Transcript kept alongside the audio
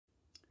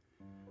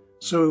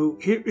So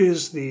here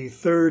is the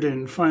third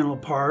and final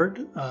part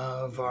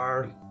of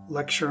our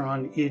lecture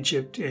on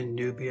Egypt and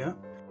Nubia.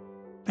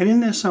 And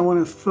in this, I want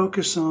to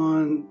focus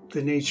on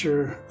the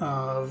nature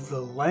of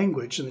the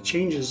language and the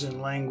changes in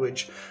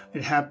language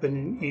that happened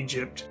in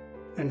Egypt,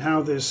 and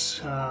how this,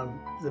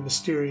 the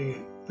mystery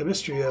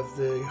of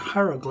the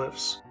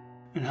hieroglyphs,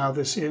 and how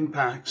this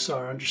impacts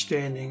our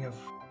understanding of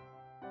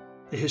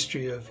the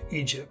history of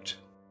Egypt.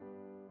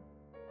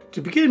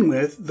 To begin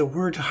with, the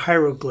word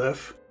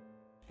hieroglyph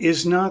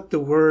is not the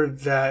word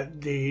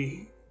that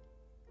the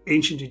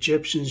ancient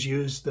Egyptians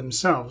used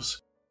themselves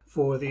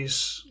for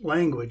this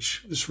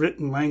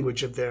written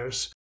language of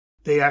theirs.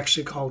 They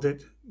actually called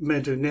it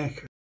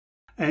Medunek.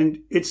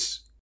 And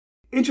it's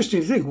interesting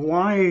to think,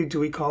 why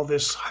do we call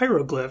this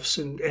hieroglyphs?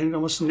 And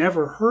almost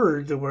never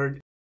heard the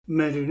word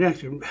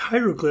Medunek.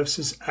 Hieroglyphs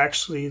is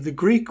actually the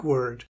Greek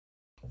word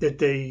that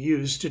they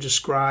used to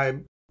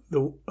describe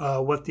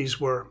what these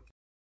were.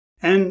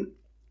 And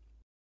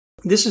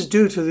this is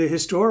due to the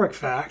historic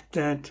fact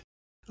that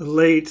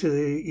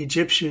the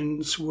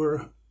Egyptians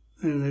were,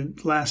 in the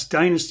last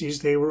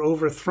dynasties, they were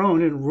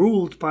overthrown and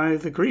ruled by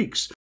the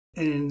Greeks.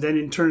 And then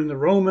in turn, the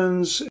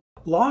Romans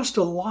lost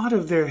a lot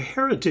of their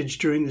heritage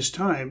during this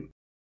time,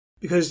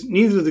 because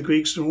neither the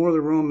Greeks nor the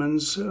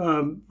Romans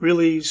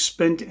really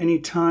spent any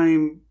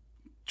time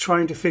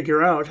trying to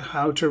figure out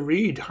how to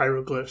read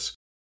hieroglyphs.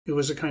 It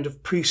was a kind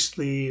of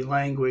priestly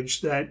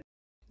language that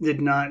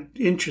did not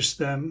interest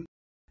them.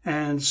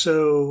 And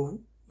so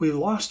we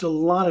lost a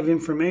lot of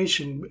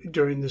information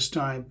during this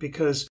time,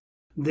 because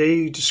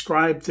they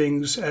described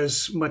things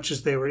as much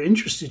as they were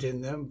interested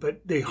in them,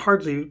 but they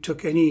hardly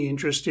took any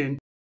interest in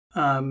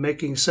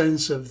making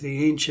sense of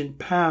the ancient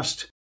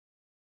past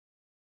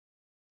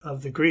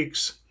of the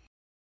Greeks.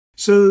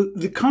 So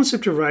the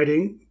concept of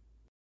writing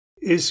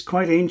is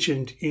quite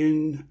ancient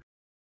in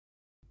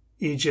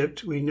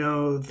Egypt. We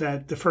know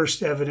that the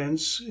first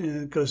evidence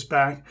goes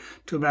back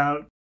to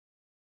about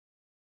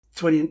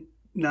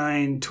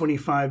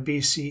 2925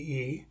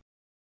 BCE.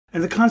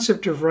 And the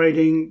concept of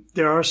writing,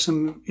 there are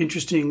some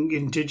interesting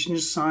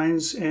indigenous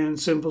signs and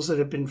symbols that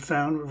have been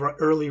found,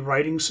 early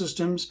writing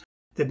systems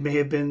that may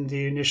have been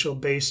the initial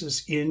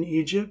basis in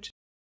Egypt.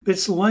 But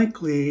it's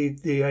likely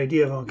the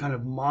idea of a kind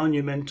of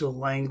monumental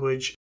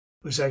language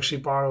was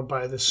actually borrowed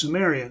by the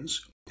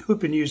Sumerians, who had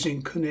been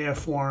using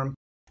cuneiform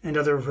and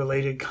other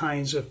related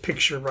kinds of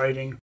picture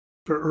writing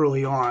for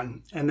early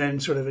on, and then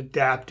sort of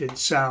adapted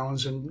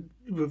sounds and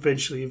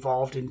eventually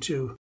evolved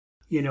into,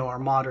 our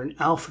modern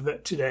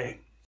alphabet today.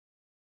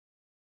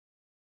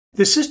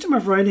 The system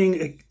of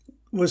writing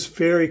was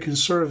very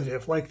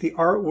conservative. Like the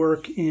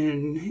artwork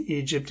in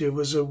Egypt, it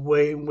was a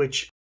way in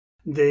which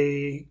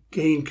they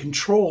gained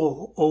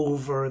control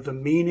over the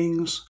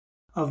meanings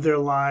of their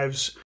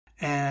lives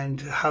and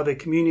how they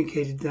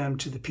communicated them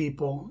to the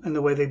people, and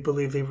the way they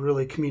believed they were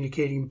really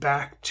communicating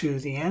back to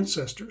the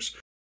ancestors.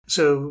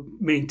 So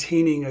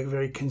maintaining a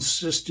very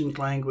consistent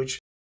language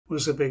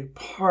was a big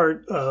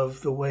part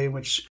of the way in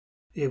which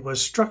it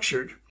was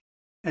structured.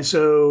 And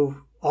so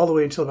all the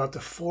way until about the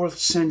 4th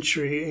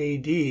century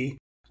AD,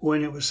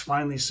 when it was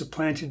finally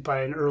supplanted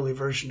by an early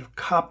version of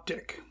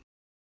Coptic.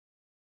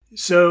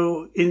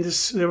 So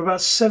there were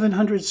about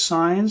 700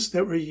 signs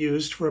that were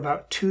used for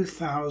about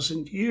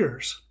 2,000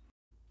 years.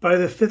 By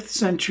the 5th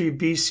century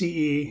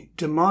BCE,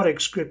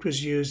 Demotic script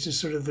was used as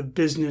sort of the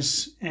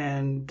business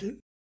and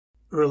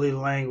early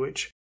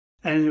language.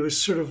 And it was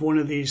sort of one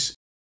of these,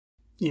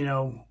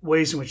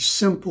 ways in which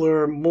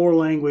simpler, more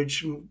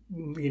language,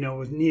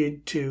 with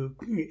need to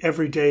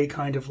everyday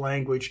kind of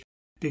language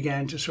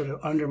began to sort of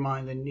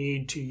undermine the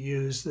need to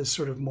use this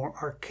sort of more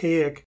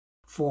archaic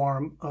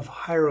form of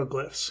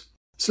hieroglyphs.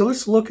 So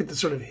let's look at the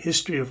sort of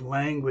history of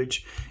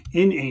language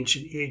in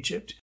ancient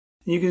Egypt.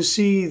 You can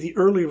see the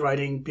early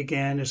writing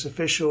began as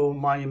official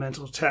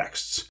monumental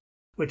texts,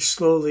 which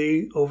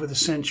slowly, over the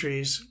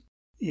centuries,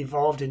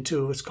 evolved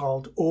into what's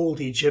called Old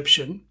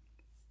Egyptian.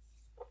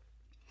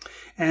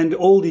 And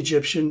Old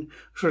Egyptian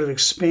sort of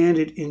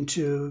expanded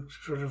into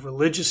sort of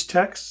religious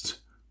texts.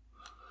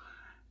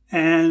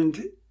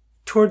 And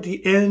toward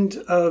the end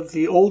of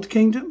the Old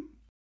Kingdom,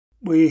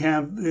 we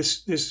have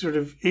this sort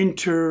of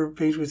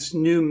interphase with this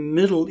new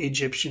Middle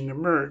Egyptian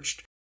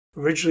emerged.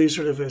 Originally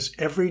sort of as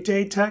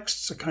everyday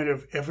texts, a kind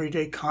of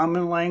everyday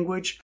common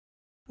language,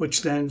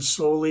 which then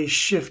slowly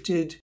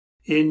shifted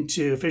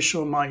into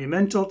official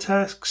monumental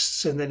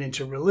texts, and then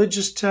into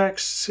religious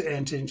texts,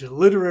 and into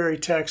literary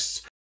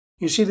texts.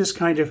 You see this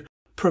kind of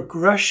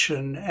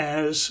progression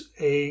as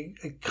a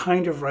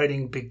kind of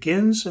writing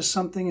begins as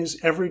something as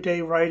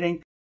everyday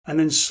writing, and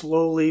then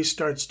slowly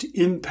starts to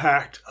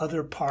impact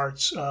other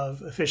parts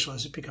of official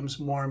as it becomes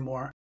more and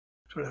more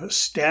sort of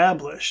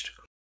established.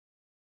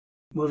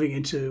 Moving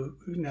into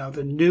now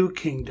the New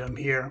Kingdom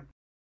here.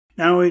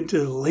 Now into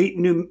the late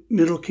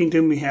Middle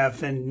Kingdom, we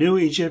have then New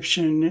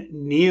Egyptian,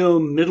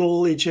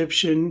 Neo-Middle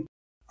Egyptian,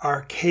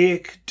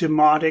 Archaic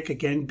Demotic,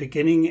 again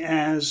beginning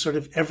as sort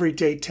of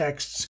everyday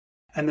texts,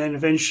 and then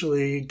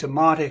eventually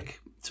Demotic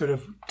sort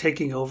of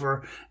taking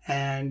over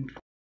and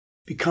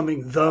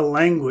becoming the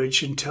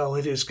language until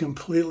it is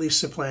completely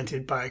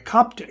supplanted by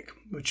Coptic,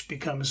 which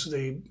becomes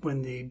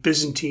when the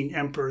Byzantine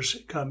emperors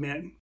come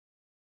in.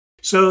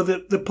 So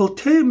the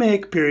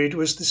Ptolemaic period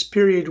was this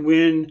period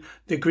when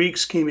the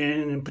Greeks came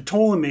in, and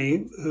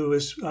Ptolemy, who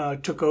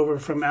took over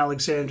from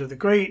Alexander the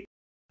Great,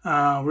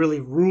 really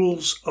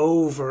rules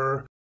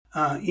over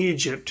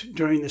Egypt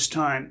during this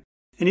time.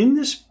 And in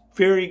this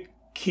very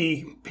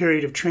key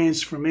period of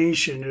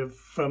transformation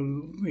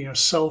from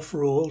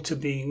self-rule to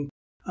being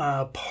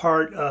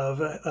part of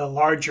a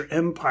larger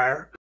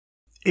empire,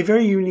 a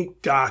very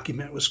unique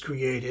document was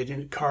created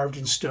and carved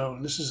in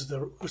stone. This is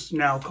what's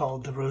now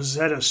called the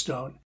Rosetta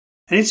Stone.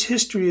 And its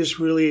history is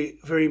really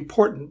very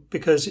important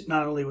because it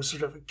not only was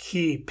sort of a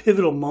key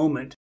pivotal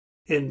moment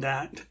in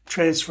that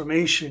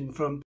transformation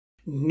from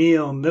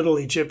Neo-Middle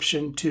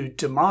Egyptian to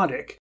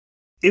Demotic,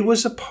 it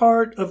was a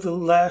part of the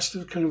last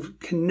of kind of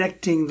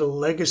connecting the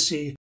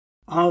legacy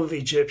of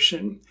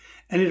Egyptian,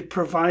 and it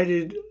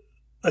provided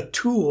a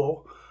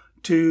tool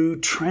to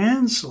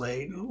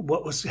translate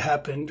what was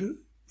happened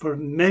for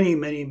many,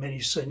 many, many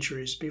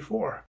centuries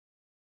before.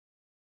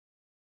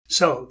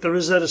 So, the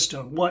Rosetta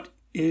Stone. What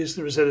is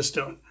the Rosetta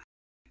Stone?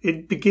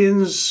 It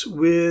begins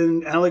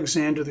when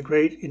Alexander the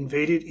Great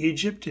invaded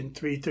Egypt in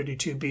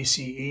 332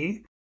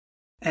 BCE,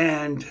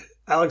 and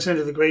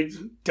Alexander the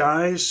Great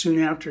dies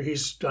soon after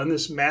he's done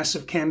this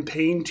massive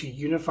campaign to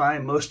unify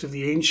most of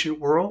the ancient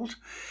world.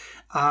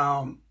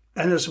 And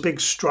there's a big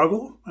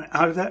struggle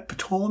out of that.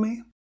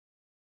 Ptolemy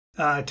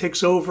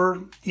takes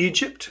over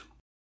Egypt,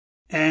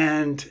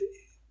 and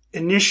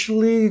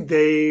initially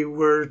they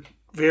were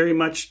very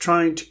much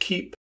trying to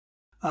keep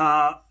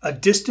a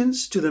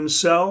distance to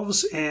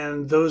themselves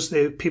and those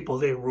people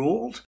they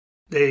ruled.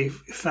 They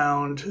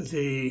found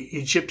the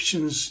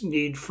Egyptians'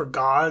 need for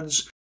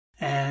gods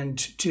and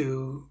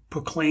to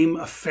proclaim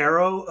a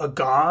pharaoh a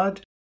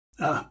god,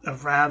 a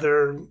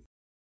rather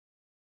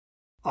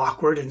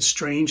awkward and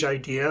strange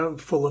idea,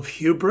 full of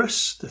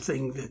hubris, the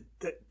thing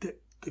that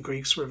the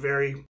Greeks were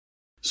very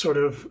sort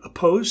of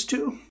opposed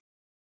to.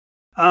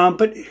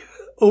 But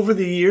over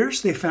the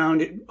years, they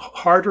found it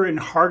harder and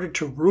harder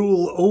to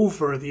rule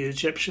over the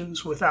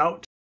Egyptians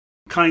without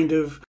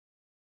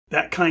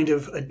that kind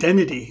of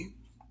identity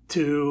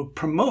to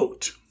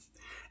promote.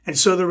 And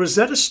so the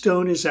Rosetta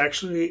Stone is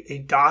actually a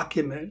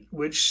document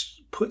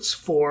which puts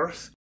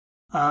forth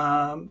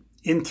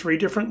in 3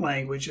 different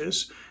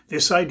languages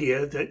this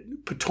idea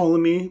that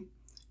Ptolemy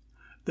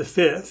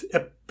V,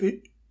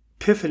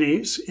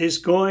 Epiphanes, is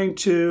going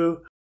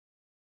to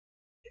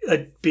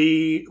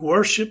be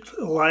worshipped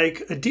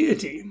like a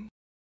deity.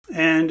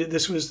 And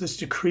this was this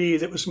decree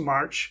that was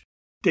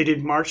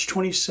dated March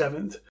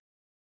 27th,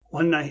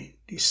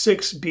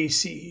 196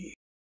 BCE.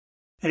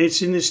 And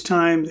it's in this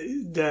time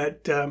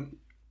that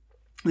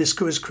this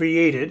was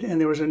created, and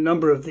there was a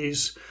number of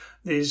these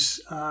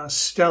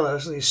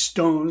stelas, these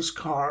stones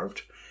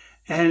carved,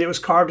 and it was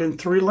carved in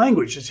 3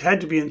 languages. It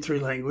had to be in 3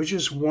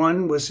 languages.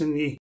 One was in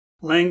the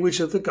language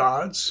of the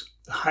gods,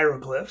 the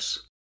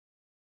hieroglyphs,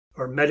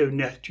 or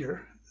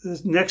Medu-Neter.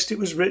 Next, it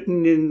was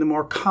written in the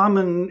more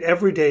common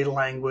everyday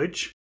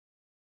language,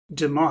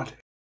 Demotic.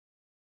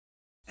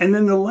 And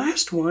then the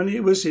last one,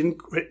 it was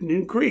written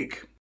in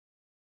Greek.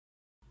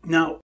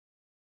 Now,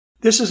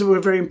 this is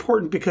very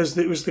important because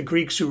it was the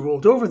Greeks who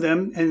ruled over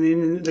them, and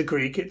in the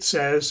Greek it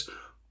says,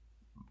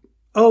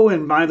 oh,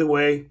 and by the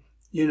way,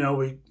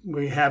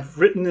 we have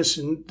written this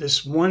in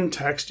this one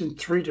text in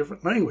 3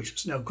 different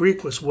languages. Now,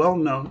 Greek was well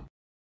known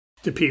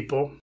to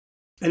people,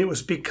 and it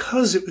was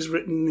because it was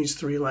written in these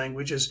 3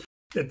 languages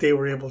that they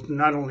were able to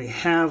not only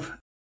have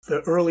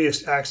the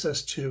earliest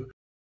access to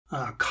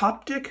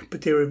Coptic,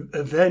 but they were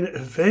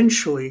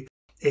eventually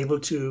able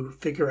to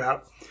figure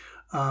out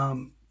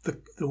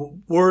the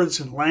words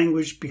and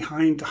language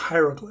behind the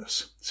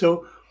hieroglyphs.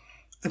 So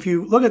if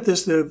you look at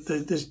this,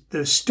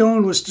 the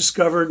stone was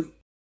discovered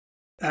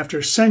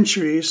after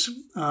centuries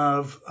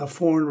of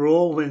foreign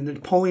rule when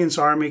Napoleon's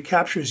army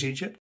captures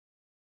Egypt.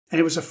 And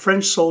it was a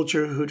French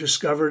soldier who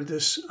discovered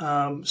this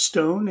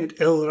stone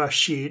at El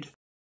Rashid,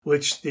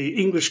 which the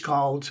English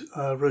called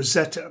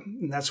Rosetta.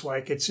 And that's why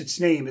it gets its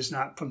name, is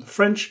not from the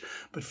French,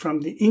 but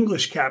from the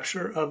English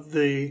capture of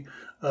the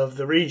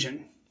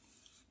region.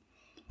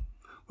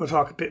 We'll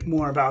talk a bit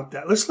more about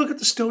that. Let's look at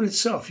the stone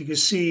itself. You can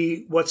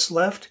see what's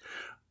left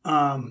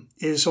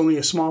is only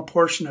a small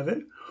portion of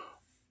it.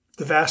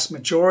 The vast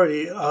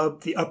majority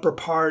of the upper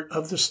part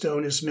of the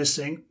stone is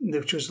missing,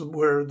 which was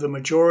where the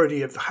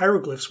majority of the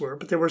hieroglyphs were.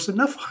 But there was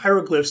enough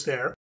hieroglyphs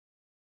there.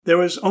 There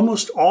was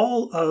almost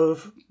all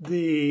of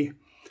the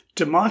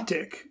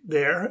Demotic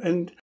there,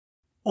 and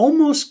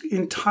almost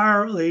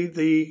entirely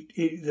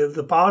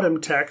the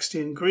bottom text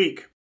in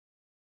Greek.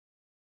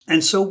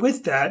 And so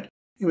with that,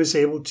 it was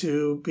able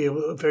to be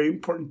a very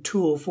important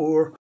tool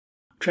for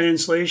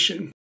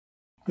translation.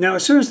 Now,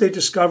 as soon as they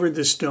discovered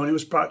this stone, it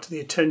was brought to the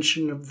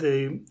attention of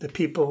the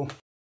people,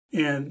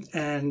 and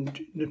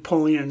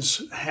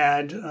Napoleon's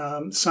had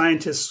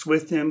scientists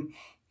with him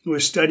who were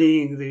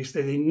studying these.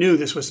 They knew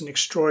this was an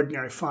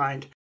extraordinary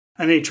find,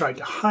 and they tried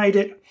to hide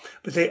it,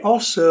 but they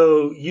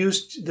also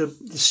used the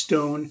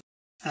stone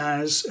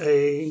as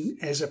a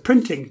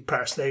printing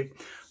press.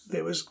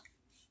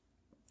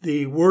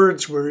 The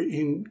words were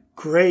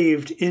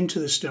engraved into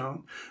the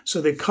stone, so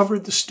they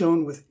covered the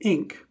stone with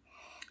ink,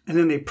 and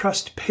then they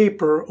pressed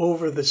paper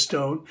over the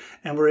stone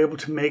and were able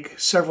to make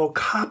several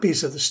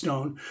copies of the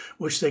stone,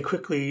 which they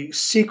quickly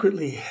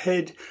secretly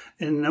hid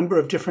in a number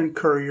of different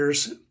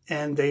couriers,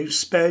 and they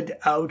sped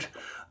out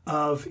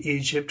of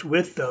Egypt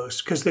with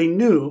those because they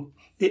knew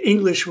the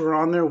English were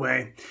on their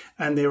way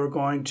and they were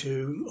going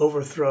to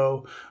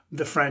overthrow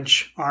the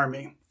French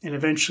army. And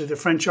eventually the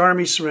French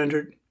army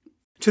surrendered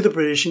to the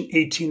British in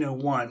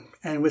 1801.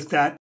 And with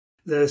that,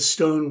 the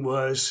stone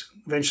was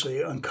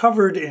eventually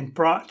uncovered and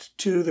brought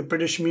to the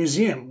British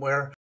Museum,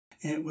 where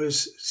it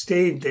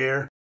stayed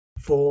there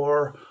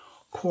for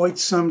quite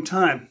some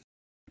time.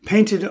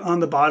 Painted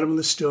on the bottom of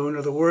the stone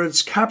are the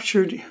words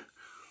 "Captured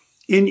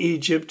in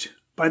Egypt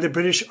by the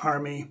British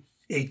Army,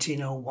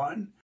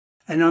 1801."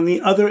 And on the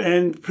other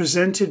end,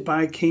 presented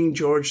by King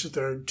George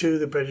III to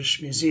the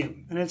British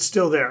Museum. And it's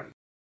still there.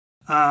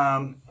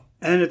 And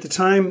at the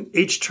time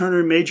H.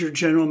 Turner, Major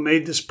General,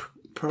 made this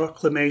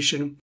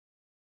proclamation,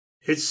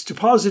 "It's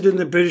deposited in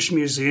the British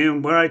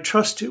Museum, where I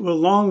trust it will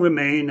long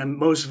remain a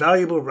most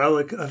valuable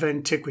relic of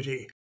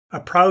antiquity, a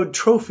proud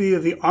trophy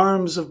of the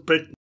arms of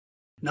Britain,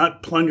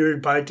 not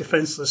plundered by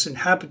defenseless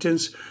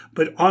inhabitants,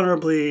 but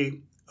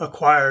honorably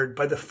acquired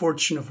by the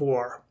fortune of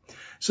war."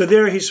 So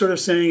there he's sort of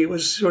saying it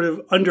was sort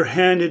of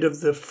underhanded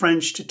of the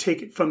French to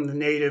take it from the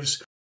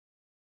natives,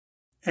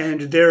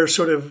 and they're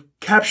sort of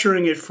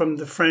capturing it from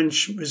the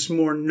French is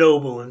more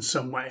noble in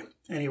some way.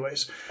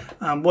 Anyways,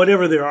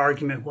 whatever their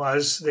argument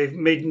was, they've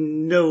made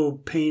no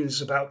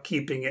pains about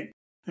keeping it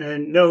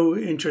and no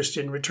interest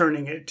in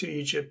returning it to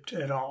Egypt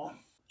at all.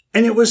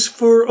 And it was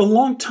for a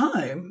long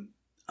time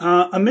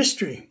a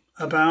mystery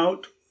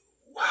about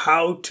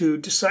how to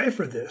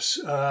decipher this.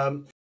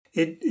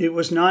 It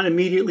was not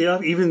immediately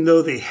up, even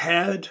though they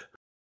had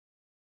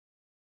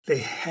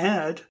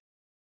the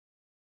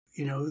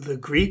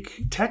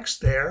Greek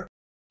text there.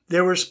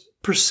 There was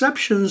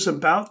perceptions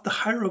about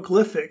the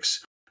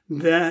hieroglyphics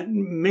that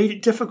made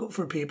it difficult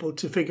for people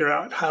to figure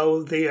out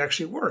how they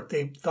actually worked.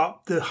 They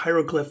thought the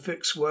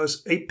hieroglyphics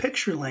was a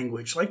picture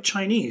language, like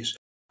Chinese,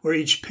 where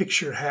each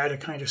picture had a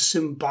kind of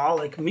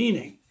symbolic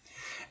meaning.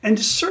 And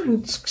to a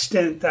certain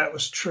extent, that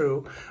was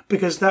true,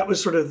 because that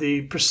was sort of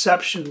the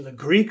perception the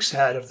Greeks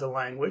had of the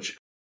language.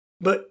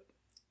 But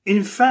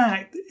in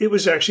fact, it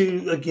was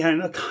actually,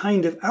 again, a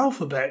kind of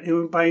alphabet.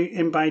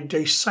 By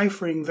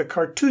deciphering the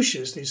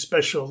cartouches, these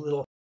special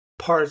little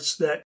parts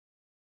that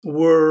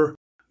were,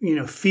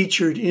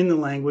 featured in the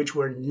language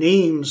where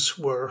names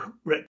were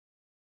written,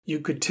 you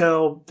could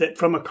tell that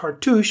from a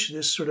cartouche,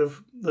 this sort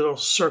of little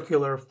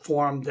circular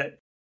form that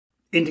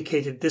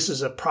indicated this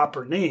is a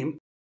proper name,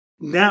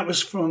 that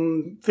was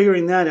from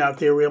figuring that out,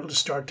 they were able to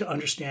start to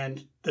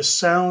understand the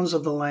sounds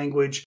of the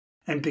language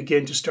and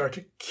begin to start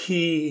to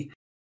key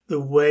the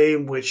way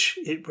in which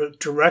it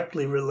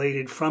directly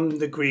related from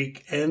the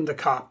Greek and the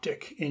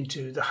Coptic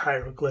into the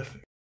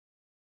hieroglyphic.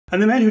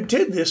 And the man who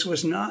did this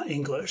was not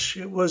English.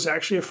 It was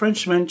actually a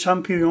Frenchman,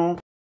 Champollion,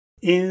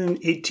 in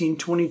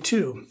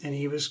 1822, and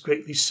he was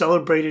greatly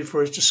celebrated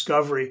for his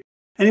discovery.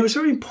 And it was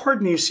very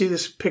important. You see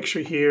this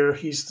picture here.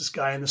 He's this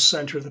guy in the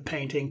center of the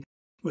painting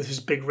with his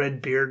big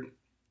red beard.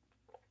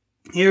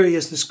 Here he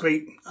is, this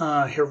great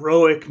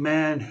heroic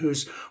man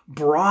who's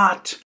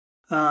brought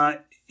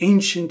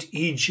ancient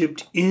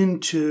Egypt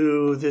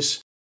into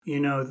this,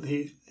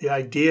 the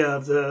idea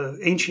of the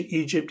ancient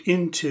Egypt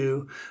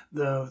into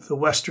the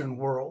Western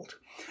world.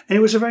 And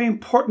it was a very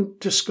important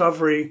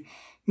discovery,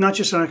 not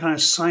just in a kind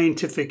of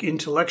scientific,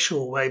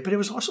 intellectual way, but it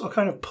was also a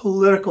kind of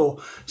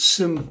political,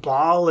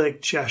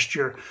 symbolic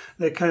gesture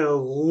that kind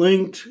of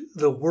linked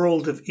the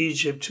world of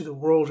Egypt to the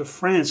world of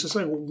France. It's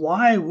like,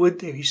 why would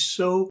they be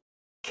so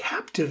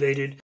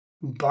captivated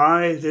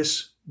by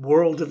this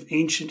world of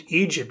ancient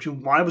Egypt?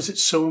 And why was it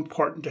so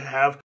important to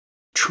have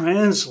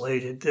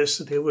translated this,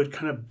 that they would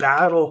kind of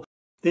battle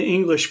the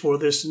English for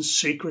this and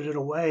secret it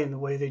away in the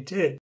way they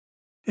did?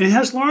 And it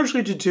has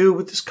largely to do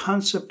with this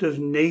concept of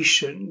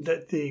nation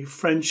that the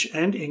French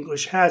and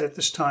English had at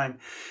this time,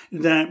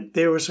 that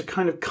there was a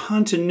kind of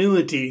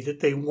continuity that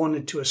they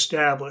wanted to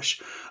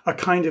establish, a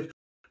kind of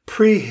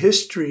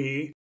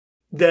prehistory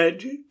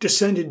that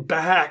descended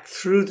back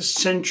through the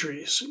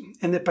centuries,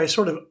 and that by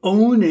sort of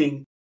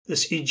owning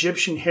this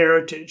Egyptian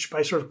heritage,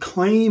 by sort of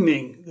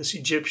claiming this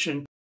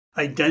Egyptian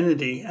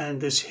identity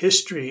and this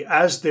history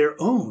as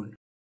their own,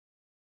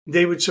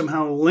 they would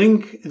somehow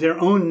link their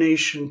own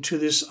nation to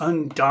this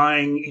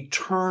undying,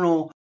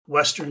 eternal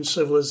Western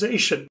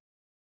civilization.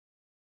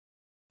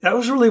 That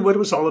was really what it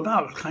was all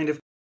about, a kind of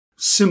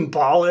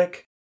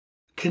symbolic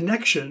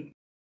connection.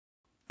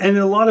 And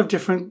a lot of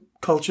different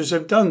cultures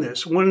have done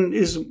this. One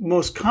is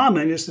most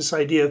common is this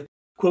idea of,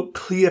 quote,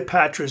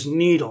 Cleopatra's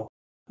Needle,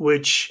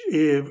 which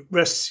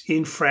rests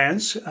in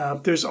France.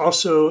 There's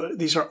also,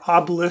 these are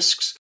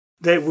obelisks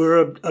that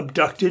were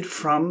abducted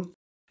from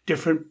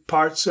different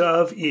parts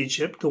of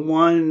Egypt. The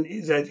one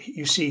that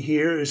you see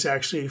here is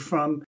actually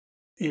from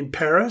in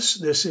Paris.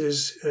 This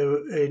is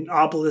an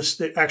obelisk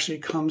that actually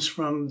comes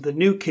from the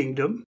New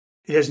Kingdom.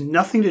 It has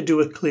nothing to do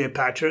with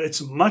Cleopatra.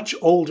 It's much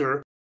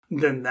older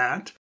than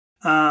that.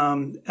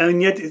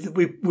 And yet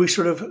we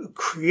sort of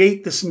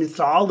create this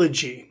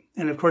mythology.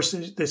 And of course,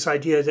 this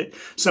idea that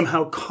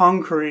somehow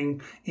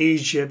conquering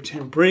Egypt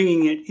and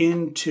bringing it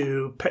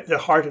into the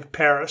heart of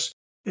Paris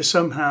is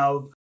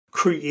somehow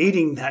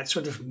creating that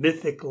sort of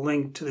mythic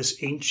link to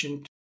this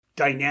ancient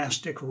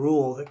dynastic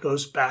rule that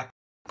goes back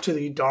to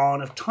the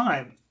dawn of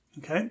time.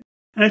 Okay?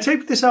 And I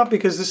take this out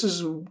because this is,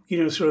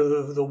 sort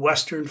of the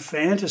Western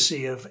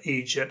fantasy of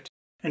Egypt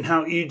and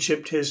how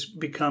Egypt has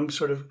become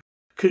sort of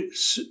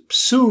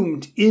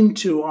subsumed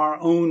into our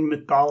own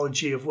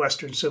mythology of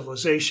Western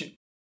civilization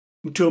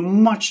to a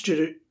much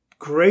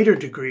greater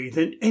degree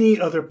than any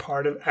other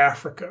part of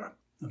Africa.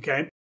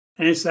 Okay?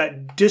 And it's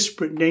that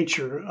disparate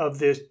nature of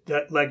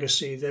that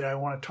legacy that I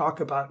want to talk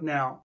about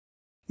now.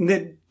 And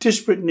that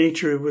disparate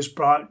nature was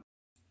brought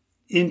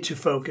into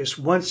focus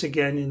once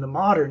again in the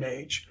modern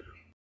age.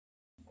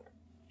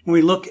 When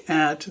we look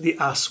at the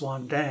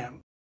Aswan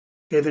Dam,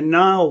 the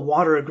Nile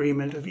Water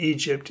Agreement of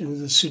Egypt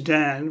and the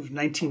Sudan of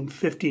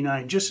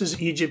 1959, just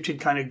as Egypt had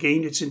kind of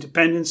gained its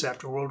independence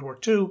after World War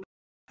II,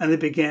 and they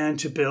began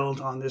to build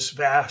on this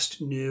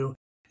vast new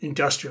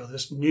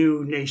this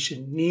new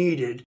nation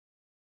needed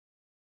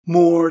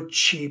more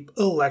cheap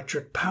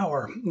electric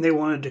power. They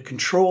wanted to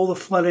control the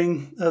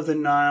flooding of the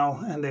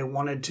Nile, and they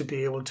wanted to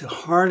be able to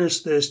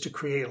harness this to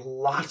create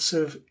lots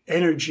of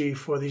energy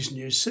for these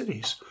new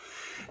cities.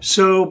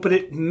 But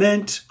it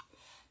meant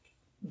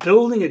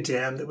building a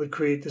dam that would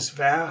create this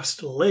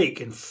vast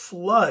lake and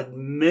flood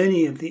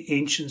many of the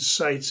ancient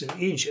sites of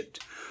Egypt.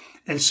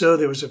 And so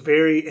there was a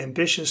very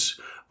ambitious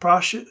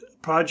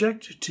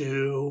project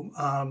to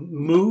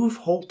move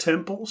whole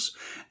temples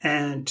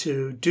and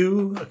to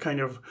do a kind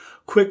of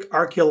quick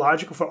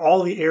archaeological for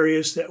all the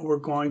areas that were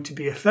going to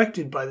be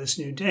affected by this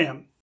new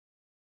dam.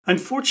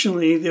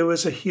 Unfortunately, there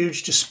was a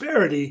huge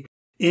disparity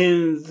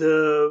in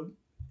the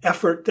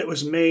effort that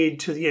was made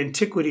to the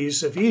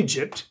antiquities of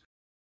Egypt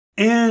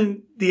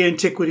and the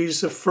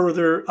antiquities of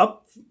further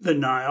up the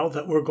Nile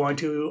that were going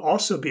to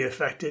also be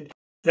affected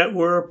that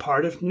were a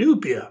part of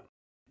Nubia.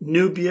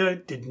 Nubia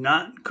did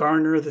not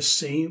garner the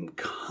same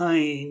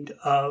kind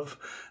of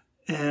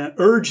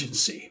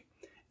urgency.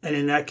 And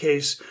in that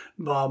case,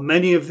 while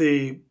many of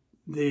the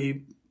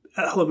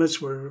elements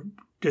were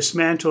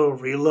dismantled,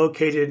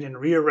 relocated, and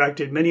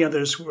re-erected, many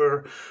others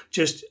were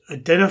just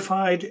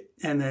identified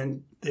and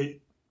then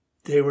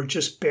they were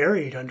just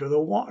buried under the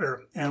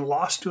water and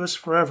lost to us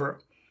forever.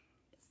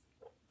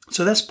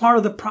 So that's part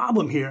of the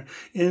problem here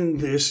in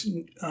this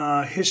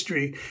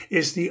history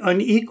is the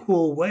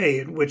unequal way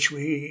in which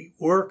we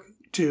work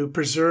to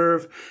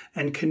preserve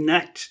and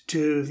connect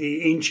to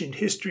the ancient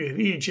history of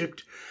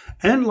Egypt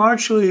and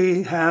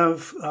largely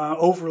have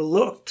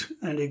overlooked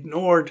and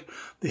ignored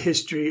the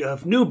history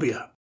of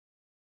Nubia.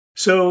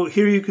 So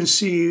here you can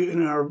see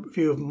in our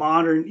view of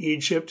modern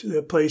Egypt,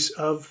 the place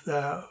of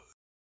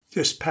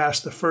just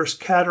past the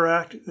first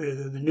cataract,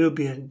 the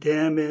Nubian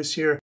Dam is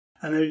here.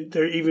 And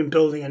they're even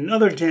building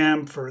another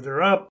dam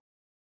further up.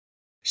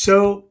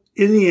 So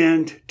in the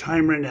end,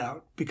 time ran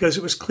out because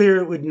it was clear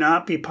it would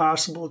not be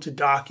possible to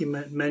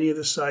document many of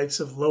the sites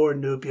of Lower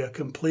Nubia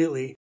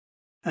completely,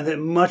 and that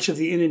much of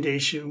the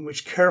inundation,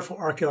 which careful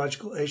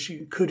archaeological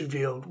excavation could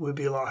reveal, would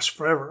be lost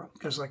forever.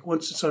 Because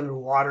once it's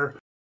underwater,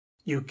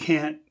 you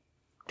can't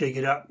dig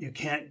it up. You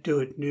can't do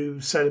it. New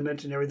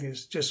sediment and everything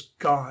is just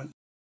gone.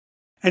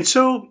 And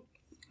so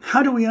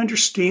how do we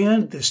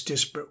understand this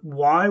disparate?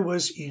 Why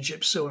was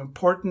Egypt so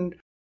important?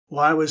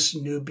 Why was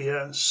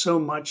Nubia so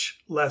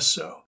much less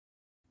so?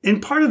 And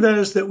part of that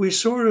is that we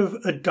sort of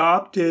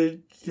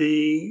adopted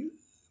the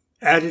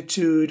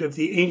attitude of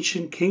the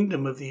ancient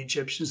kingdom of the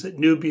Egyptians, that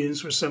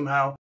Nubians were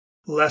somehow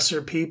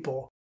lesser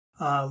people,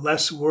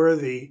 less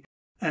worthy,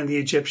 and the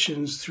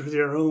Egyptians, through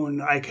their own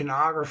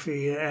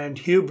iconography and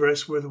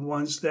hubris, were the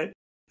ones that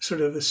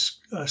sort of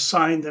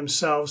assigned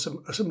themselves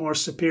a more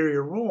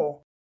superior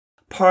role.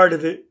 Part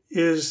of it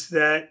is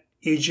that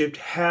Egypt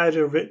had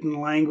a written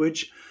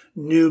language,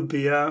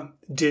 Nubia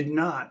did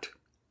not.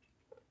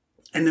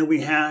 And then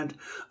we had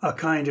a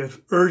kind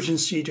of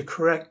urgency to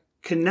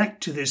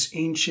connect to this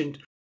ancient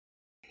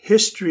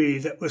history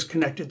that was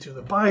connected to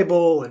the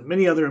Bible and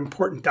many other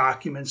important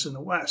documents in the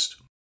West.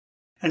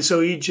 And so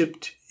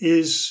Egypt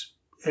is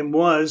and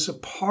was a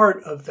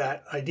part of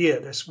that idea,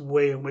 this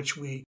way in which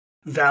we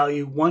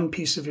value one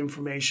piece of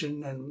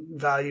information and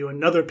value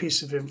another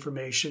piece of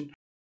information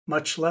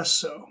much less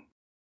so.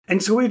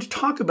 And so to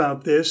talk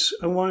about this,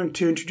 I wanted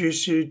to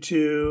introduce you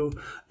to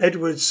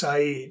Edward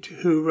Said,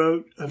 who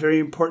wrote a very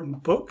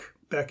important book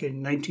back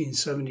in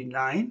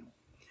 1979,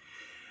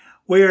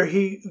 where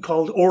he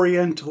called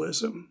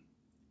Orientalism.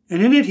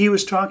 And in it, he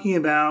was talking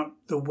about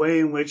the way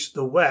in which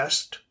the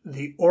West,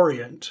 the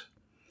Orient,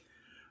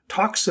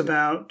 talks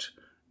about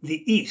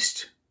the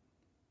East.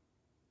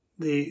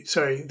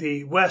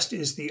 The West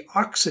is the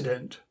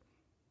Occident,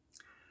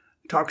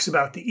 talks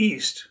about the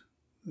East,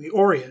 the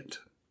Orient.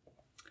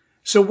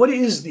 So what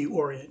is the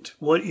Orient?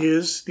 What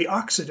is the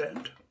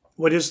Occident?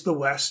 What is the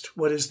West?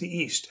 What is the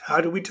East?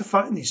 How do we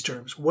define these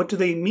terms? What do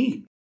they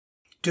mean?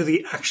 Do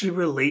they actually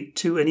relate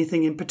to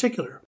anything in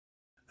particular?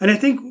 And I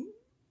think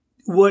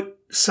what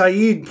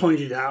Said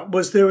pointed out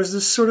was there was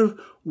this sort of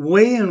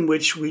way in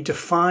which we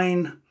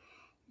define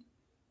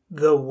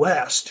the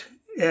West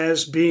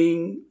as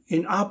being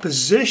in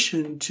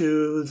opposition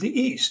to the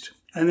East.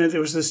 And that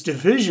there was this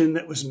division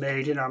that was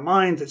made in our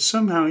mind that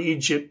somehow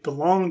Egypt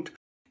belonged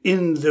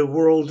in the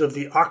world of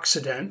the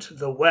Occident,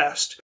 the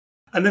West,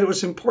 and that it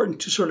was important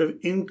to sort of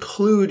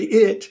include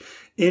it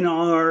in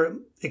our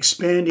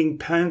expanding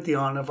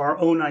pantheon of our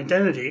own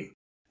identity,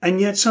 and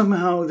yet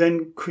somehow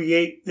then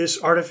create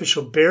this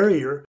artificial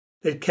barrier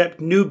that kept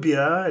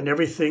Nubia and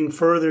everything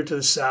further to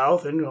the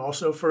south and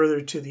also further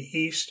to the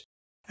east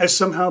as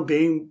somehow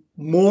being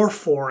more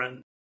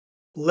foreign,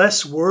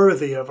 less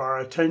worthy of our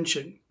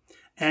attention.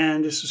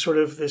 And this is sort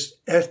of this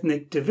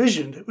ethnic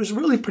division that was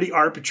really pretty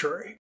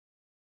arbitrary.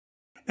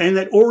 And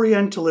that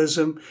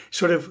Orientalism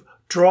sort of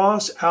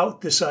draws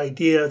out this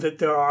idea that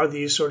there are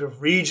these sort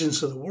of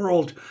regions of the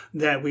world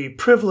that we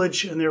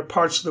privilege and there are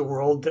parts of the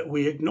world that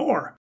we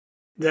ignore.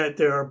 That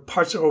there are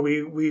parts or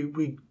we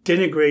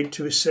denigrate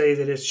to say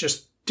that it's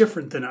just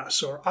different than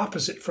us or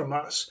opposite from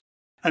us.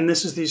 And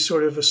this is these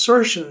sort of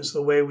assertions,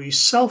 the way we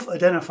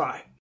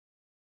self-identify.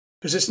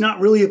 Because it's not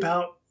really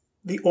about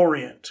the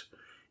Orient.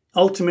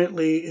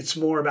 Ultimately, it's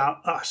more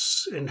about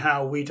us and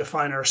how we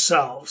define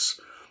ourselves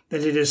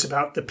than it is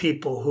about the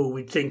people who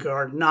we think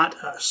are not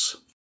us.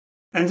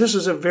 And this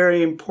is a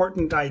very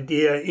important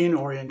idea in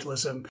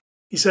Orientalism.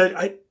 He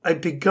said,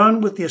 I've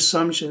begun with the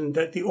assumption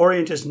that the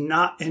Orient is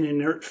not an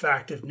inert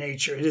fact of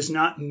nature. It is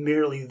not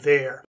merely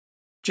there.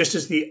 Just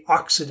as the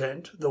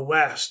Occident, the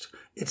West,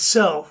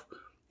 itself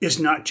is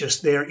not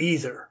just there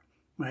either,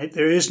 right?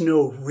 There is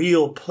no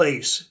real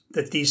place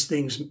that these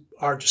things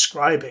are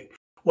describing.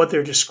 What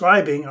they're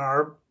describing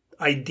are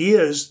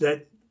ideas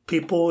that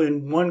people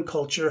in one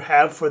culture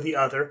have for the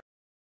other,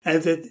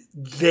 and that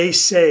they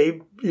say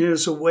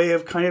is a way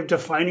of kind of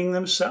defining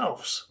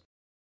themselves.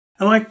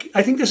 And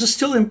I think this is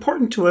still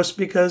important to us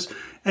because,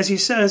 as he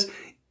says,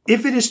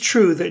 if it is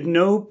true that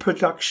no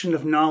production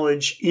of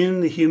knowledge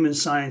in the human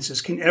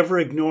sciences can ever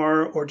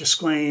ignore or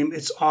disclaim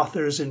its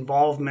author's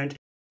involvement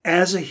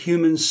as a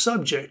human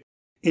subject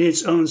in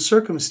its own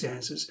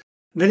circumstances,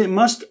 then it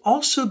must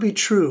also be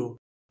true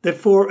that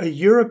for a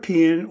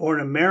European or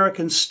an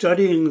American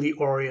studying the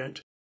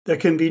Orient, there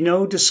can be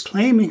no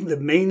disclaiming the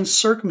main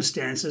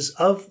circumstances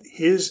of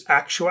his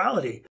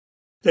actuality,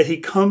 that he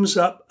comes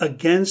up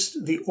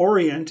against the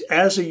Orient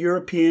as a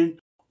European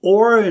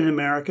or an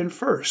American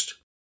first,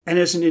 and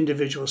as an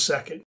individual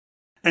second.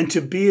 And to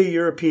be a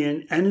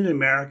European and an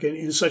American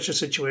in such a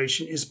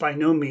situation is by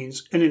no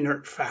means an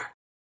inert fact.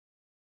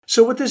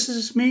 So what does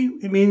this mean?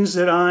 It means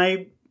that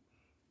I,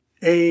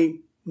 a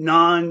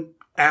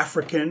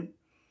non-African,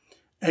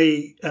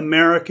 an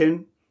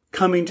American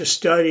coming to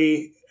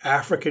study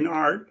African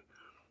art,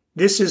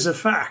 this is a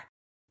fact.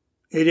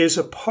 It is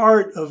a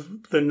part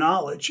of the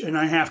knowledge, and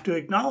I have to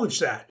acknowledge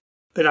that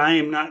I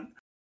am not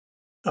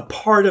a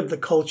part of the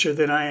culture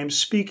that I am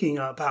speaking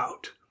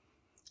about.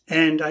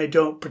 And I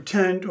don't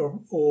pretend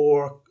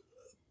or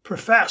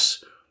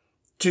profess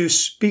to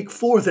speak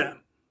for them.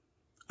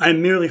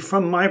 I'm merely,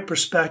 from my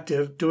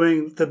perspective,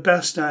 doing the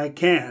best I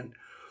can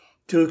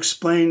to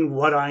explain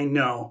what I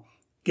know,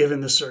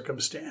 given the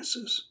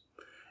circumstances.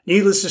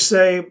 Needless to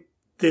say,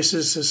 this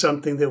is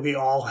something that we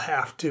all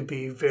have to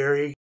be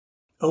very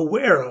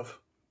aware of,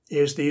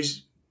 is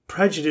these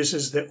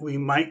prejudices that we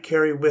might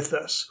carry with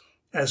us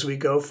as we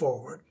go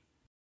forward.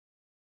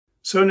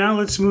 So now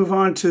let's move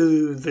on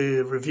to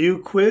the review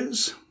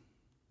quiz.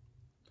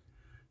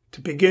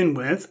 To begin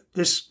with,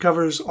 this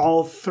covers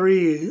all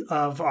three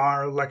of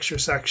our lecture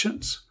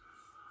sections.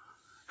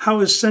 How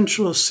is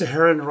Central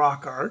Saharan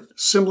rock art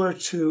similar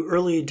to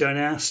early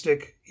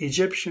dynastic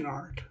Egyptian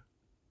art?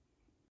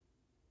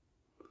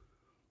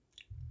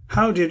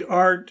 How did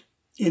art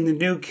in the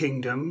New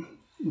Kingdom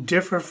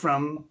differ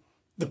from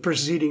the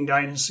preceding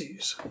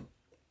dynasties?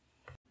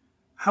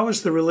 How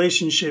is the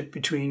relationship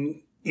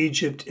between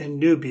Egypt and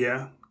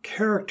Nubia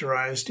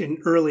characterized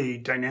in early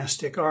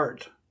dynastic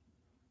art?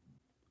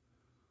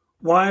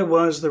 Why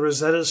was the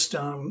Rosetta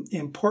Stone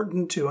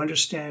important to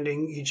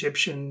understanding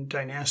Egyptian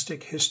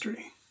dynastic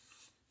history?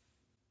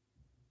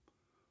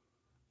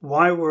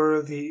 Why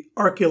were the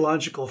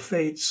archaeological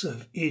fates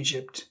of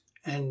Egypt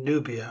and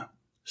Nubia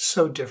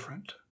so different?